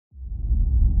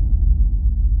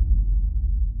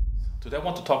Today I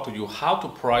want to talk to you how to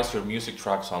price your music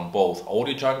tracks on both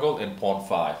AudioJungle and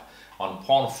Pond5. On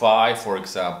Pond5, for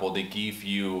example, they give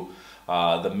you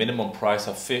the minimum price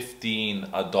of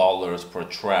 $15 per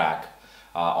track.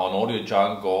 On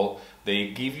AudioJungle, they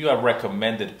give you a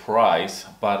recommended price,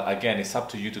 but again, it's up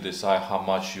to you to decide how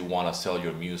much you want to sell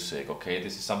your music. Okay,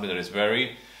 this is something that is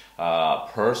very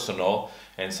personal,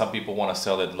 and some people want to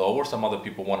sell it lower, some other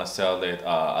people want to sell it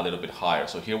a little bit higher.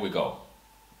 So here we go.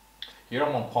 Here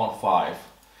I'm on Pond5,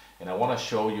 and I want to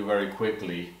show you very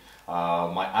quickly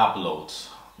my uploads.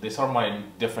 These are my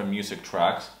different music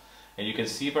tracks, and you can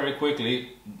see very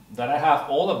quickly that I have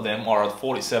all of them are at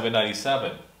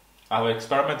 $47.97. I've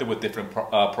experimented with different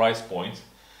price points,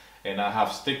 and I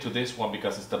have stick to this one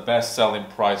because it's the best selling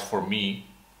price for me.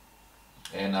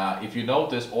 And if you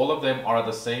notice, all of them are at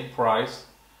the same price,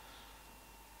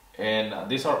 and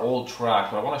these are old tracks,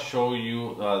 but I want to show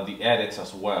you the edits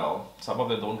as well. Some of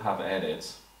them don't have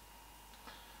edits,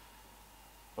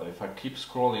 but if I keep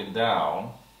scrolling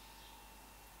down,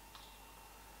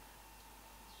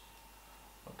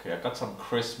 okay, I got some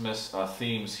Christmas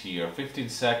themes here,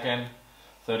 15-second,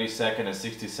 30-second, and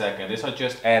 60-second. These are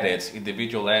just edits,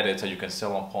 individual edits that you can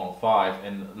sell on Pond5,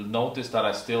 and notice that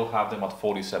I still have them at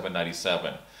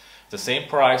 $47.97. The same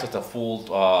price as the full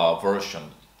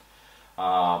version.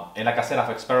 And like I said,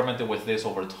 I've experimented with this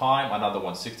over time. Another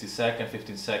one, 60-second,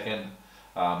 15-second,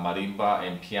 marimba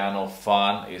and piano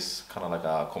fun, is kind of like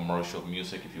a commercial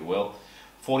music, if you will.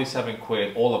 47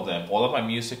 quid, all of them. All of my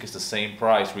music is the same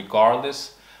price,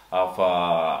 regardless of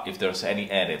if there's any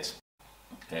edits.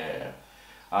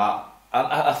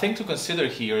 A thing to consider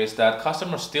here is that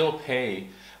customers still pay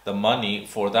the money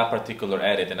for that particular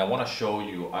edit, and I want to show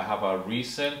you. I have a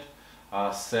recent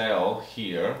sale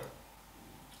here,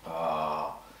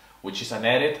 which is an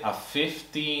edit of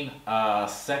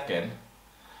 15-second,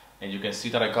 and you can see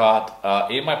that I got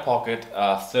in my pocket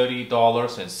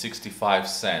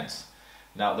 $30.65.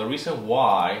 Now the reason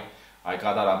why I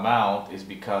got that amount is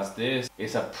because this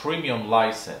is a premium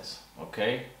license.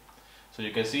 Okay, so you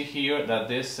can see here that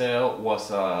this sale was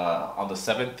on the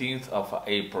 17th of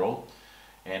April,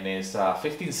 and it's a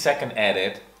 15-second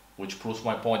edit, which proves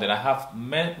my point. And I have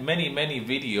many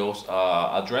videos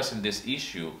addressing this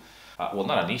issue. Well,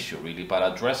 not an issue really, but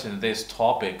addressing this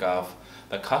topic of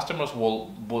the customers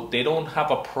they don't have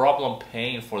a problem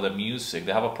paying for the music.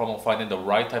 They have a problem finding the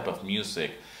right type of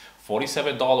music.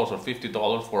 $47 or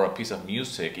 $50 for a piece of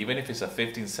music, even if it's a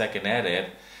 15-second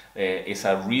edit, it's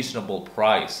a reasonable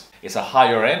price. It's a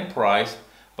higher end price,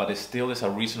 but it still is a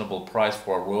reasonable price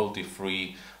for a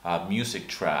royalty-free music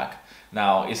track.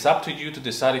 Now, it's up to you to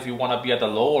decide if you want to be at the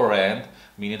lower end,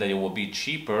 meaning that it will be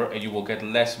cheaper and you will get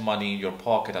less money in your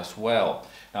pocket as well.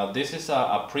 Now, this is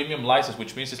a premium license,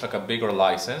 which means it's like a bigger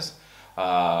license,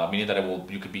 meaning that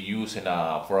you could be used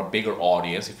for a bigger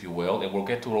audience, if you will. And we'll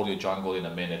get to AudioJungle in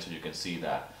a minute so you can see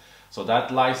that. So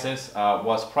that license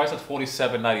was priced at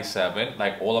 $47.97,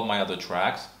 like all of my other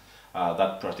tracks,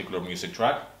 that particular music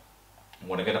track.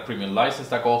 When I get a premium license,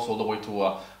 that goes all the way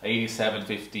to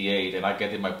 $87.58, and I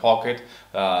get in my pocket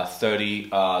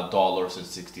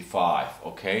 $30.65.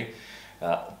 Okay.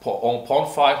 On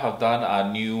Pond5 have done a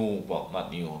new, well, not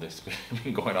new, this has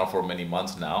been going on for many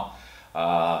months now,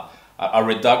 a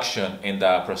reduction in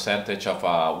the percentage of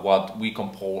what we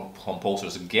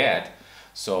composers get.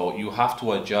 So you have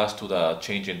to adjust to the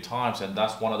changing times, and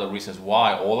that's one of the reasons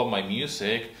why all of my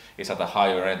music is at the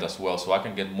higher end as well, so I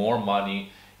can get more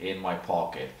money in my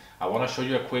pocket. I want to show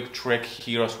you a quick trick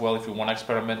here as well if you want to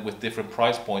experiment with different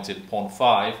price points in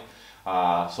Pond5.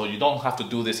 So you don't have to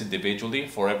do this individually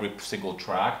for every single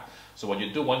track. So what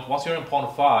you do, once you're in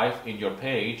Pond5, in your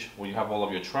page where you have all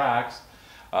of your tracks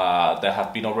that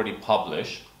have been already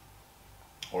published,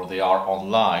 or they are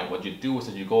online, what you do is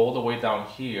that you go all the way down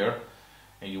here,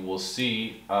 and you will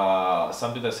see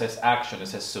something that says action. It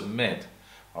says submit.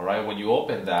 All right, when you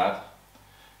open that,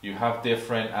 you have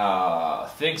different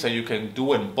things that you can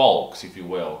do in bulks, if you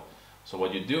will. So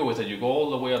what you do is that you go all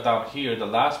the way down here. The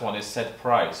last one is set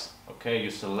price. Okay,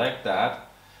 you select that,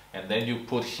 and then you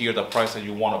put here the price that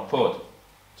you want to put.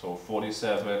 So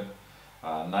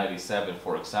 $47.97,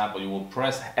 for example. You will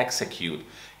press execute,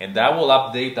 and that will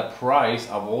update the price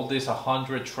of all these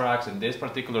 100 tracks in this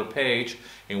particular page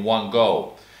in one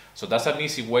go. So that's an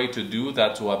easy way to do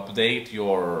that, to update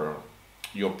your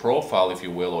profile, if you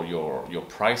will, or your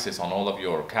prices on all of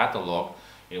your catalog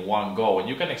in one go, and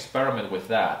you can experiment with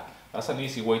that. That's an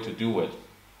easy way to do it.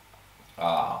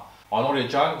 On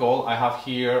AudioJungle, I have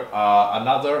here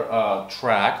another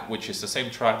track, which is the same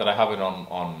track that I have it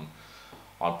on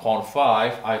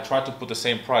Pond5. I tried to put the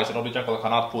same price. On AudioJungle, I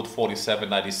cannot put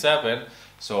 $47.97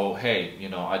 So hey, you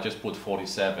know, I just put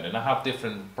 47, and I have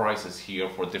different prices here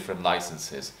for different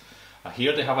licenses.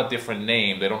 Here they have a different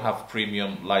name. They don't have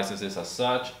premium licenses as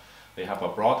such. They have a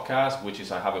broadcast, which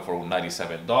is I have it for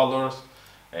 $97.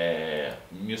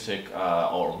 Music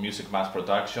or music mass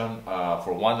production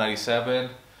for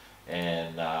 $197,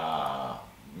 and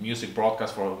music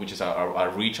broadcast for which is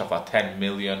a reach of a 10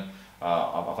 million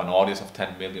of an audience of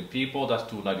 10 million people. That's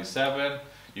 $297.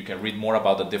 You can read more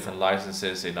about the different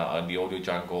licenses in on the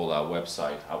AudioJungle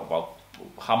website about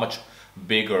how much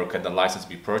bigger can the license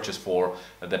be purchased for,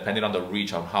 depending on the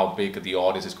reach, on how big the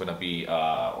audience is going to be,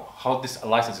 how this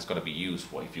license is going to be used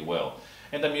for, if you will.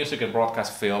 And the music and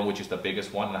broadcast film, which is the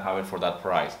biggest one, and I have it for that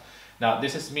price. Now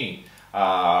this is me.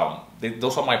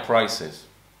 Those are my prices.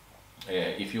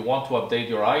 If you want to update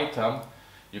your item,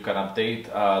 you can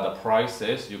update the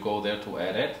prices. You go there to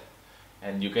edit,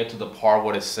 and you get to the part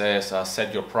where it says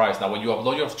set your price. Now when you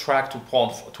upload your track to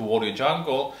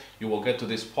AudioJungle, you will get to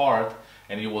this part,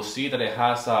 and you will see that it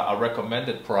has a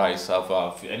recommended price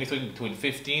of anything between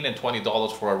 $15 and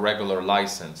 $20 for a regular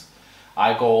license.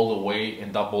 I go all the way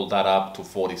and double that up to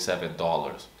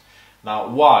 $47. Now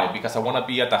why? Because I want to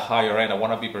be at the higher end. I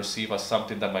want to be perceived as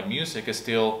something that my music is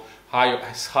still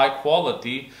as high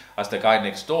quality as the guy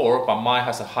next door, but mine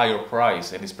has a higher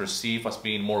price and is perceived as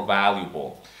being more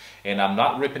valuable. And I'm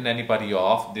not ripping anybody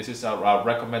off. This is a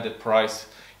recommended price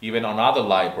even on other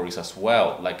libraries as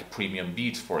well, like Premium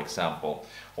Beats, for example.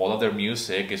 All of their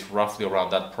music is roughly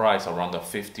around that price, around the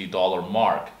 $50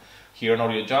 mark. Here in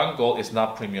AudioJungle, it's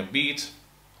not Premium Beats,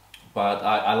 but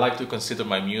I like to consider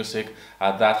my music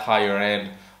at that higher end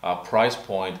price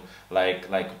point, like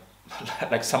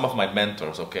some of my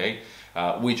mentors, okay,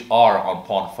 which are on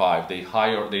Pond5. They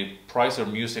price their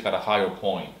music at a higher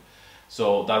point.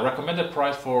 So the recommended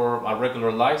price for a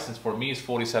regular license for me is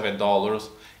 $47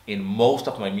 in most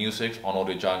of my music on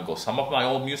AudioJungle. Some of my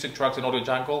old music tracks in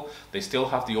AudioJungle, they still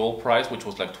have the old price, which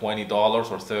was like $20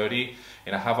 or $30,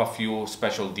 and I have a few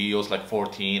special deals like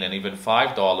 $14 and even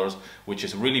 $5, which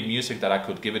is really music that I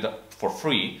could give it for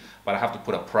free, but I have to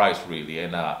put a price really,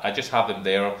 and I just have them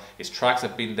there. It's tracks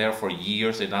that have been there for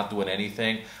years, they're not doing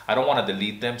anything. I don't want to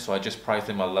delete them, so I just price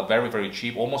them very, very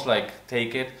cheap, almost like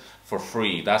take it for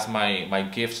free. That's my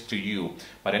gifts to you.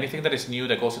 But anything that is new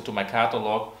that goes into my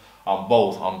catalog,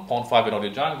 both on Pond5 and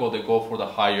AudioJungle, they go for the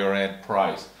higher end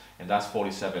price, and that's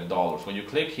 $47. When you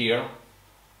click here,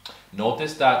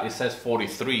 notice that it says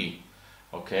 43.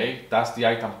 Okay, that's the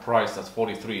item price, that's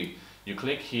 43. You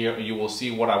click here and you will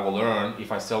see what I will earn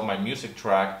if I sell my music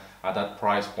track at that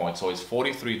price point. So it's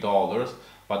 $43,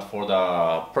 but for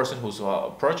the person who's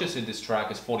purchasing this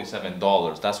track, it's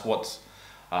 $47. That's what's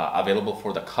available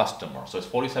for the customer. So it's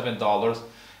 $47,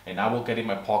 and I will get in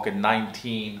my pocket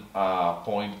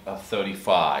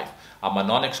 $19.35. I'm a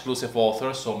non-exclusive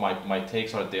author, so my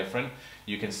takes are different.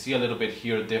 You can see a little bit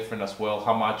here different as well,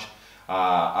 how much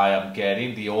I am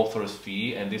getting, the author's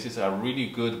fee, and this is a really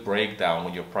good breakdown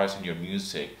when you're pricing your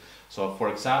music. So for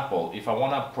example, if I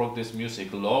want to put this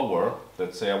music lower,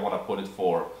 let's say I want to put it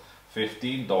for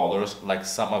 $15, like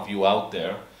some of you out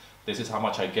there, this is how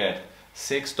much I get.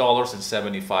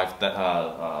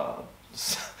 $6.75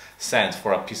 cents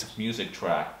for a piece of music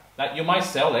track. Now you might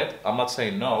sell it, I'm not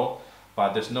saying no,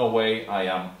 but there's no way I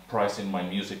am pricing my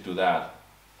music to that.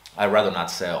 I'd rather not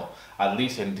sell, at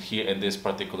least in this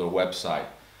particular website.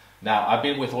 Now I've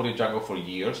been with AudioJungle for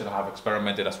years, and I have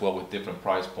experimented as well with different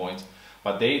price points,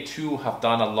 but they too have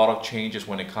done a lot of changes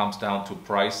when it comes down to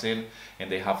pricing, and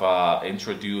they have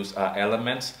introduced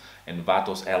elements and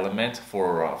Vato's element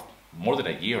for more than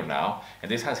a year now, and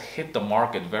this has hit the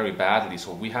market very badly,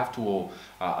 so we have to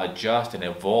adjust and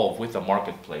evolve with the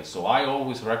marketplace. So I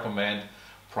always recommend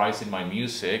pricing my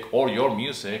music or your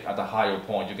music at a higher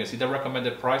point. You can see the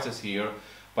recommended prices here,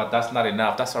 but that's not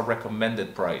enough. That's a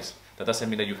recommended price. That doesn't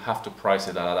mean that you have to price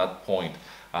it at that point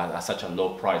at such a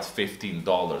low price,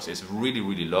 $15. It's really,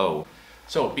 really low.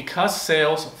 So because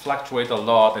sales fluctuate a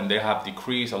lot and they have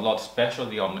decreased a lot,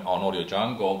 especially on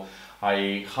AudioJungle,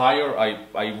 I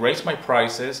raise my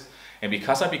prices, and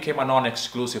because I became a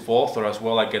non-exclusive author as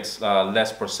well, I get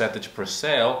less percentage per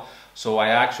sale. So I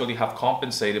actually have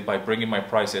compensated by bringing my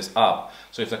prices up.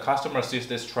 So if the customer sees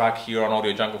this track here on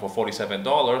AudioJungle for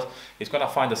 $47, he's gonna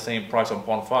find the same price on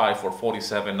Pond5 for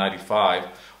 $47.95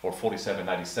 or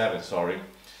 $47.97. Sorry,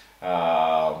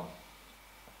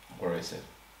 where is it?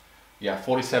 Yeah,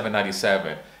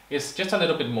 $47.97. It's just a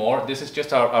little bit more. This is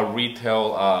just a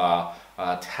retail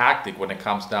tactic when it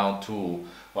comes down to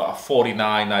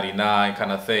 $49.99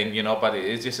 kind of thing, you know, but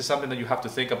it's just something that you have to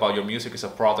think about. Your music is a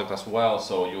product as well,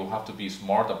 so you have to be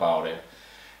smart about it,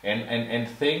 and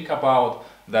think about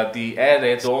that the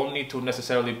edits don't need to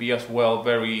necessarily be as well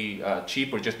very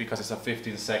cheaper just because it's a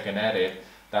 15-second edit.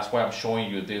 That's why I'm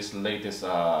showing you this latest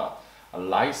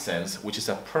license, which is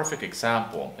a perfect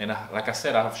example. And like I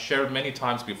said, I have shared many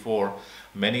times before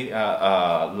many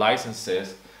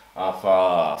licenses of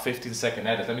 15-second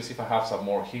edits. Let me see if I have some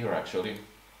more here actually.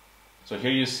 So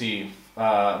here you see,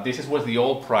 this is with the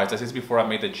old price. This is before I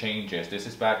made the changes. This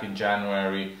is back in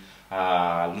January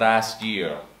last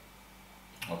year.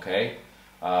 Okay,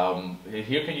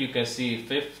 here you can see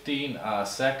 15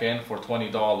 second for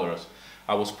 $20.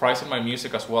 I was pricing my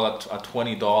music as well at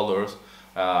 $20,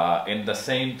 and the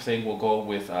same thing will go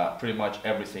with pretty much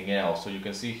everything else. So you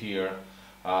can see here,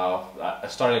 I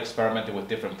started experimenting with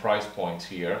different price points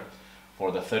here.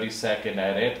 For the 30-second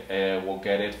edit, we'll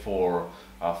get it for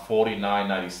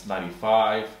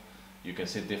 $49.95. You can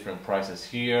see different prices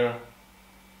here.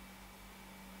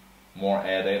 More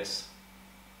edits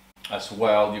as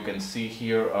well. You can see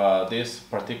here this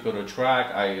particular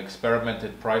track, I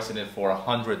experimented pricing it for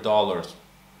 $100,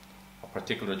 a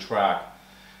particular track,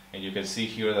 and you can see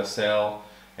here the sale.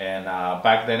 And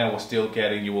back then I was still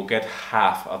getting, you will get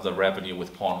half of the revenue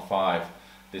with Pond5.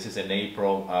 This is in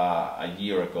April a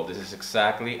year ago. This is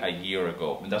exactly a year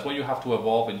ago, and that's why you have to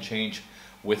evolve and change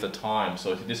with the time.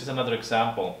 So this is another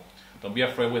example. Don't be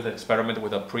afraid with experimenting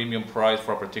with a premium price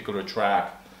for a particular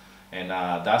track. And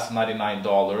that's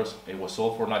 $99. It was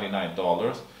sold for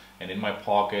 $99, and in my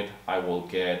pocket I will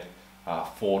get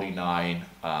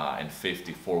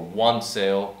 $49.50 for one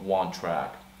sale, one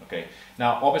track. Okay.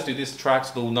 Now, obviously, these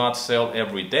tracks do not sell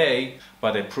every day,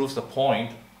 but it proves the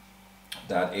point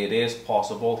that it is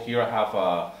possible. Here I have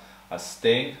a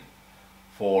Sting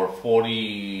for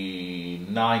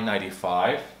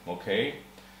 $49.95. Okay,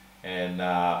 and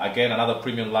again, another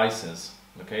premium license.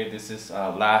 Okay, this is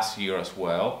last year as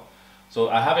well. So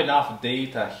I have enough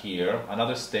data here.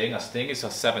 Another Sting. A Sting is a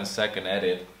 7-second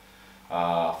edit,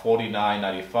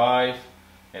 $49.95,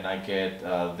 and I get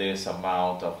this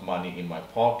amount of money in my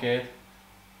pocket.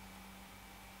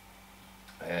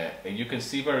 And you can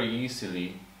see very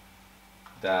easily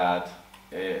that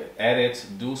edits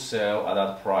do sell at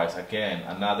that price. Again,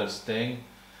 another Sting,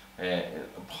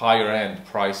 higher end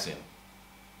pricing.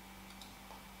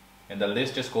 And the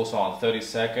list just goes on.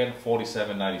 30-second,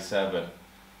 $47.97.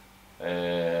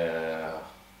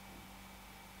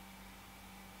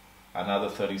 Another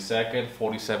 30-second,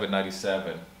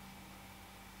 $47.97.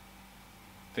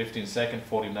 15-second,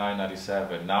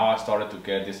 $49.97. Now I started to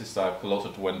get, this is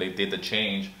closer to when they did the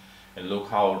change, and look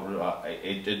how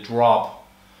it dropped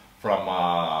from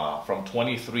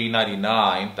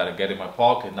 $23.99 that I get in my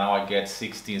pocket. Now I get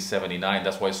 $16.79.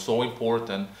 That's why it's so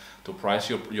important to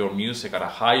price your music at a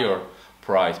higher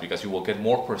price, because you will get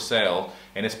more per sale,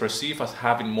 and it's perceived as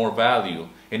having more value,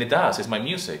 and it does. It's my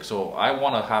music, so I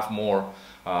want to have more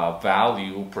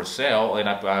value per sale, and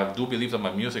I do believe that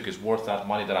my music is worth that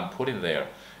money that I'm putting there.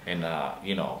 And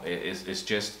you know, it's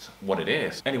just what it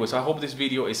is. Anyways, I hope this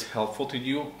video is helpful to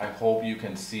you. I hope you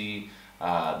can see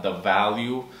the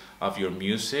value of your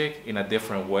music in a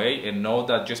different way, and know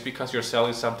that just because you're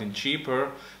selling something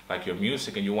cheaper like your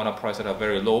music and you want to price it at a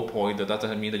very low point, that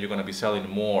doesn't mean that you're going to be selling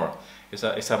more. It's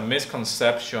a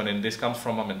misconception, and this comes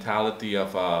from a mentality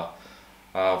of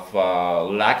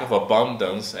lack of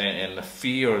abundance and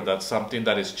fear that something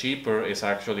that is cheaper is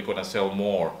actually going to sell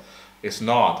more. It's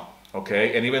not.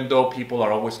 Okay, and even though people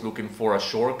are always looking for a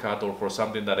shortcut or for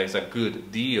something that is a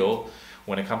good deal,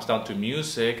 when it comes down to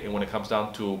music and when it comes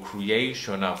down to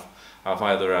creation of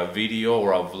either a video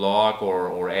or a vlog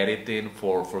or editing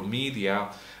for media,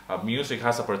 music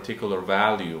has a particular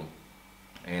value,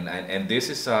 and this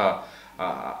is a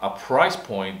price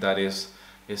point that is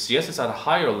yes, it's at a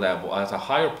higher level, at a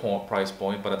higher price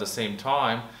point, but at the same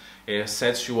time it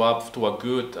sets you up to a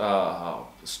good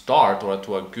start, or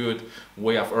to a good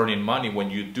way of earning money when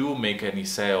you do make any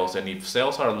sales. And if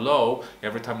sales are low,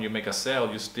 every time you make a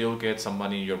sale, you still get some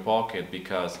money in your pocket,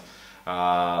 because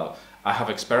I have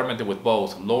experimented with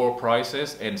both lower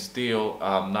prices and still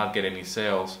not get any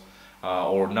sales,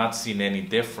 or not seen any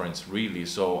difference really.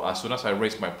 So as soon as I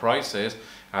raise my prices,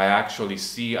 I actually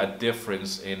see a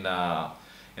difference in the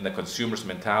consumer's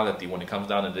mentality when it comes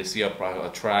down and they see a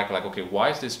track like, okay, why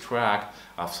is this track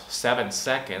of 7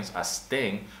 seconds, a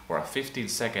Sting, or a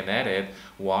 15-second edit,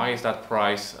 why is that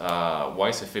price, why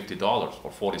is it $50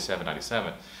 or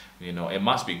 $47.97? You know, it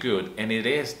must be good, and it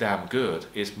is damn good.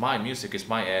 It's my music, it's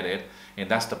my edit, and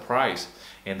that's the price.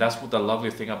 And that's what the lovely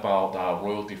thing about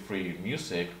royalty-free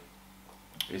music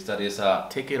is, that it's a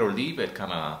take it or leave it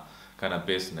kind kind of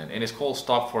business, and it's called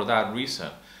stock for that reason.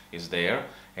 It's there,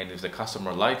 and if the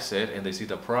customer likes it and they see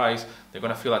the price, they're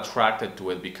going to feel attracted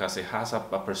to it because it has a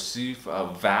perceived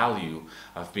value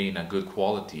of being a good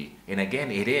quality. And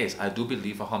again, it is. I do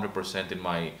believe 100% in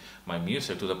my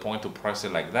music, to the point to price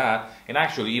it like that, and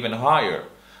actually even higher.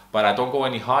 But I don't go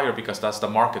any higher because that's the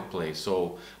marketplace.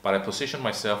 So, but I position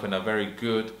myself in a very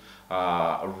good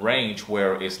range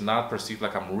where it's not perceived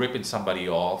like I'm ripping somebody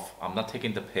off. I'm not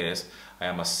taking the piss. I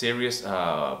am a serious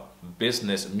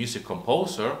business music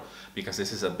composer, because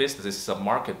this is a business, this is a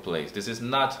marketplace. This is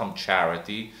not some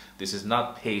charity, this is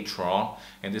not Patreon,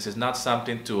 and this is not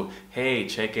something to, hey,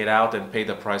 check it out and pay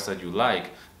the price that you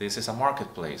like. This is a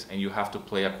marketplace, and you have to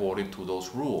play according to those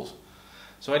rules.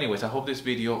 So anyways, I hope this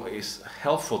video is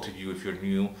helpful to you if you're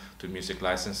new to music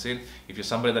licensing. If you're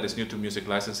somebody that is new to music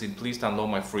licensing, please download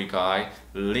my free guide,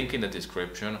 link in the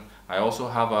description. I also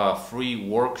have a free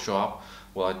workshop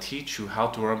where I teach you how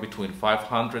to earn between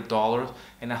 $500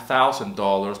 and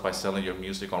 $1,000 by selling your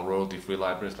music on royalty-free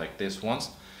libraries like this ones.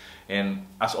 And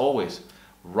as always,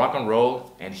 rock and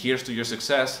roll, and here's to your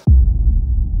success.